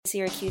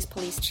Syracuse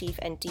Police Chief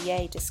and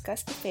DA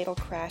discussed the fatal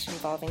crash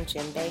involving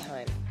Jim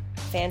Boeheim.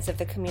 Fans of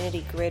the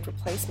community grid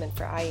replacement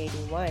for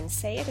I-81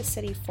 say at a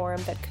city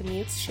forum that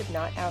commutes should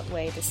not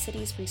outweigh the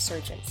city's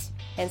resurgence.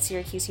 And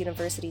Syracuse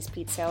University's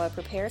Pete Sala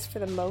prepares for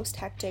the most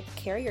hectic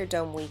Carrier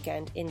Dome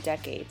weekend in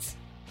decades.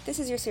 This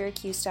is your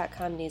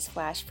Syracuse.com news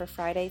flash for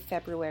Friday,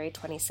 February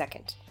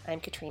 22nd. I'm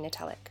Katrina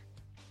Tulloch.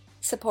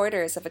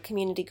 Supporters of a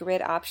community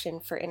grid option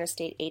for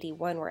Interstate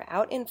 81 were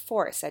out in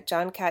force at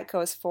John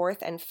Katko's fourth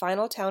and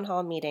final town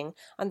hall meeting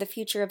on the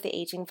future of the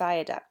aging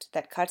viaduct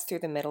that cuts through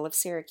the middle of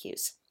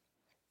Syracuse.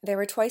 There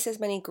were twice as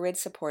many grid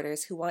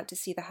supporters who want to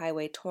see the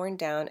highway torn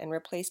down and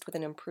replaced with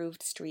an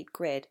improved street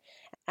grid,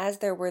 as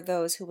there were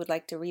those who would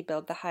like to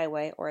rebuild the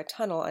highway or a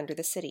tunnel under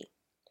the city.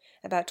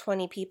 About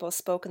 20 people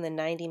spoke in the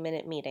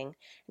 90-minute meeting,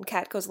 and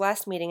Katko's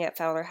last meeting at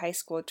Fowler High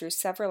School drew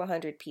several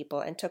hundred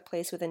people and took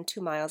place within 2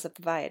 miles of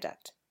the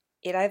viaduct.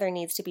 It either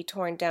needs to be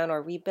torn down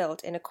or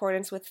rebuilt in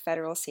accordance with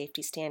federal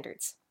safety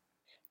standards.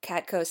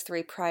 Katko's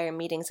 3 prior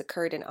meetings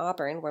occurred in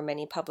Auburn, where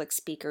many public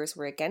speakers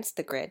were against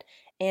the grid,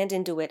 and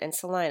in DeWitt and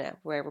Salina,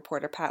 where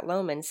reporter Pat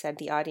Lohman said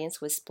the audience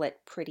was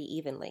split pretty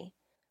evenly.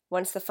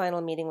 Once the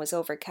final meeting was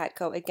over,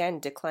 Katko again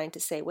declined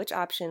to say which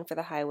option for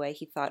the highway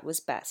he thought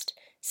was best,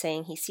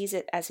 saying he sees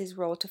it as his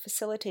role to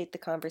facilitate the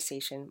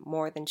conversation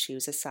more than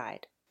choose a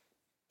side.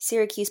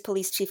 Syracuse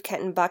Police Chief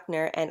Kenton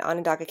Buckner and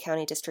Onondaga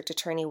County District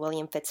Attorney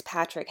William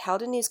Fitzpatrick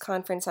held a news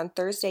conference on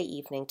Thursday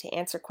evening to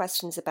answer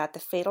questions about the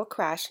fatal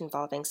crash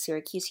involving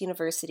Syracuse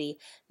University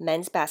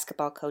men's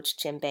basketball coach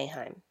Jim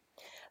Boeheim.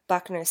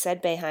 Buckner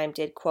said Boeheim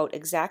did, quote,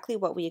 exactly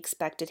what we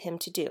expected him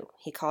to do.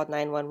 He called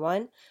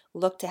 911,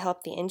 looked to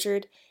help the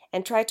injured,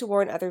 and tried to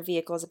warn other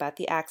vehicles about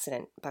the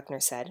accident, Buckner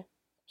said.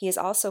 He is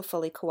also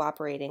fully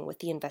cooperating with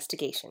the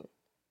investigation.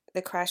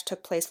 The crash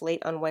took place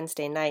late on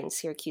Wednesday night, and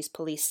Syracuse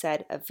police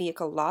said a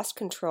vehicle lost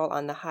control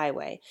on the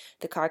highway.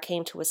 The car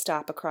came to a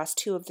stop across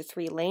 2 of the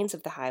 3 lanes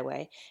of the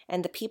highway,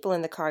 and the people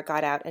in the car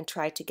got out and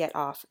tried to get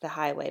off the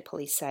highway,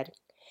 police said.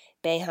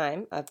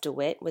 Boeheim, of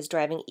DeWitt, was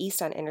driving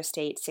east on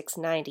Interstate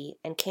 690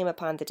 and came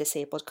upon the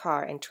disabled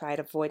car and tried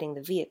avoiding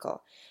the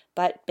vehicle,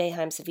 but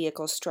Boeheim's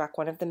vehicle struck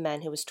one of the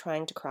men who was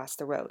trying to cross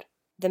the road.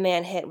 The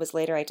man hit was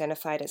later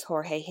identified as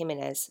Jorge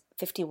Jimenez,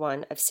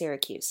 51, of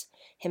Syracuse.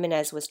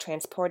 Jimenez was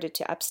transported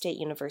to Upstate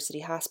University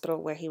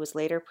Hospital, where he was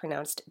later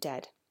pronounced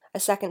dead. A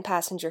second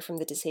passenger from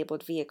the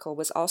disabled vehicle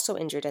was also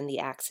injured in the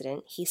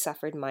accident. He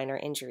suffered minor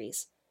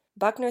injuries.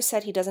 Buckner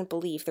said he doesn't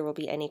believe there will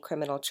be any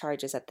criminal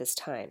charges at this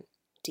time.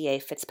 DA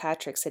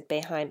Fitzpatrick said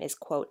Boeheim is,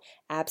 quote,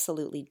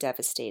 absolutely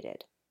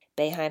devastated.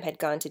 Boeheim had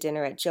gone to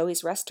dinner at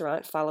Joey's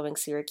restaurant following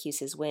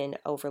Syracuse's win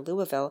over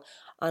Louisville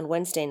on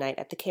Wednesday night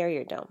at the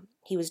Carrier Dome.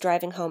 He was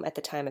driving home at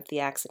the time of the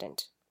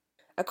accident.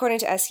 According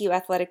to SU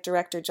Athletic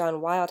Director John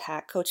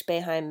Wildhack, Coach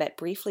Boeheim met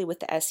briefly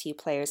with the SU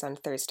players on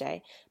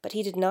Thursday, but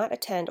he did not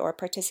attend or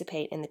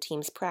participate in the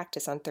team's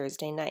practice on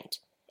Thursday night.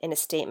 In a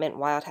statement,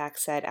 Wildhack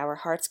said, our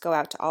hearts go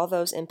out to all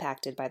those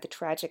impacted by the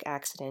tragic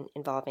accident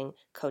involving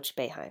Coach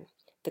Boeheim.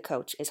 The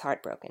coach is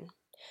heartbroken.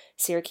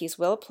 Syracuse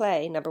will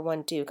play number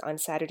 1 Duke on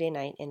Saturday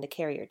night in the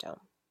Carrier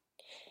Dome.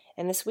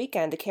 And this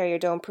weekend, the Carrier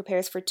Dome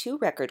prepares for 2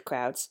 record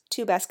crowds,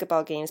 2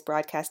 basketball games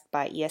broadcast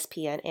by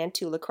ESPN, and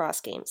 2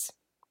 lacrosse games.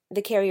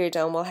 The Carrier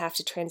Dome will have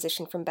to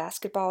transition from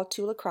basketball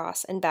to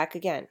lacrosse and back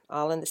again,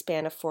 all in the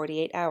span of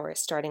 48 hours,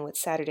 starting with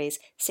Saturday's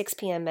 6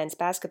 p.m. men's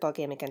basketball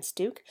game against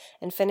Duke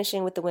and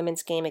finishing with the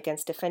women's game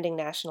against defending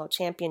national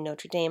champion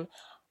Notre Dame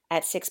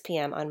at 6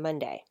 p.m. on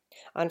Monday.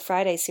 On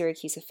Friday,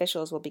 Syracuse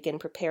officials will begin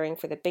preparing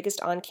for the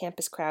biggest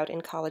on-campus crowd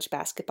in college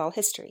basketball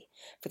history,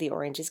 for the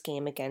Orange's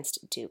game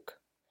against Duke.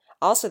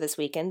 Also this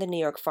weekend, the New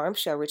York Farm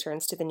Show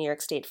returns to the New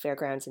York State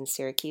Fairgrounds in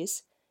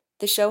Syracuse.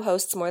 The show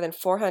hosts more than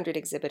 400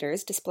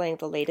 exhibitors displaying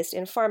the latest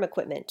in farm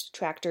equipment,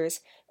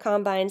 tractors,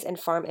 combines, and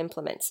farm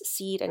implements,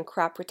 seed and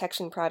crop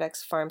protection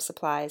products, farm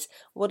supplies,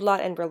 woodlot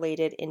and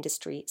related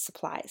industry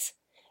supplies.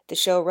 The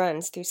show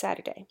runs through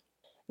Saturday.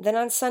 Then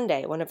on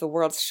Sunday, one of the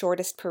world's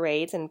shortest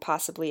parades and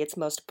possibly its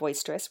most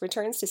boisterous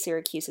returns to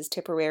Syracuse's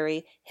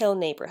Tipperary Hill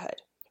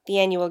neighborhood. The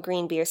annual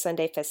Green Beer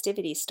Sunday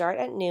festivities start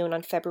at noon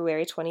on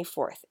February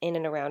 24th in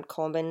and around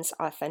Coleman's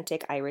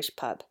Authentic Irish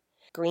Pub.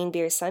 Green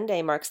Beer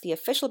Sunday marks the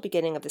official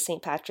beginning of the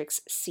St.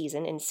 Patrick's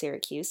season in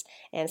Syracuse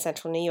and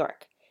Central New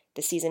York.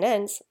 The season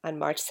ends on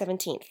March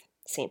 17th,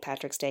 St.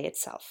 Patrick's Day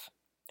itself.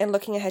 And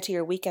looking ahead to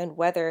your weekend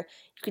weather,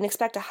 you can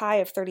expect a high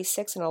of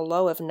 36 and a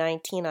low of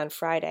 19 on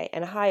Friday,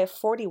 and a high of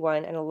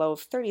 41 and a low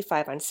of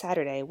 35 on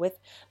Saturday, with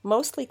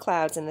mostly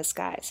clouds in the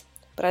skies.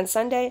 But on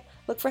Sunday,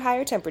 look for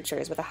higher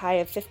temperatures with a high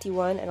of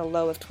 51 and a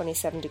low of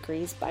 27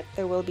 degrees, but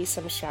there will be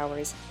some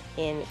showers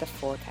in the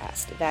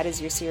forecast. That is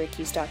your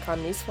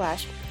Syracuse.com news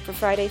flash for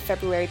Friday,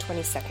 February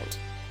 22nd.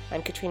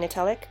 I'm Katrina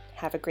Tulloch.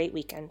 Have a great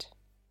weekend.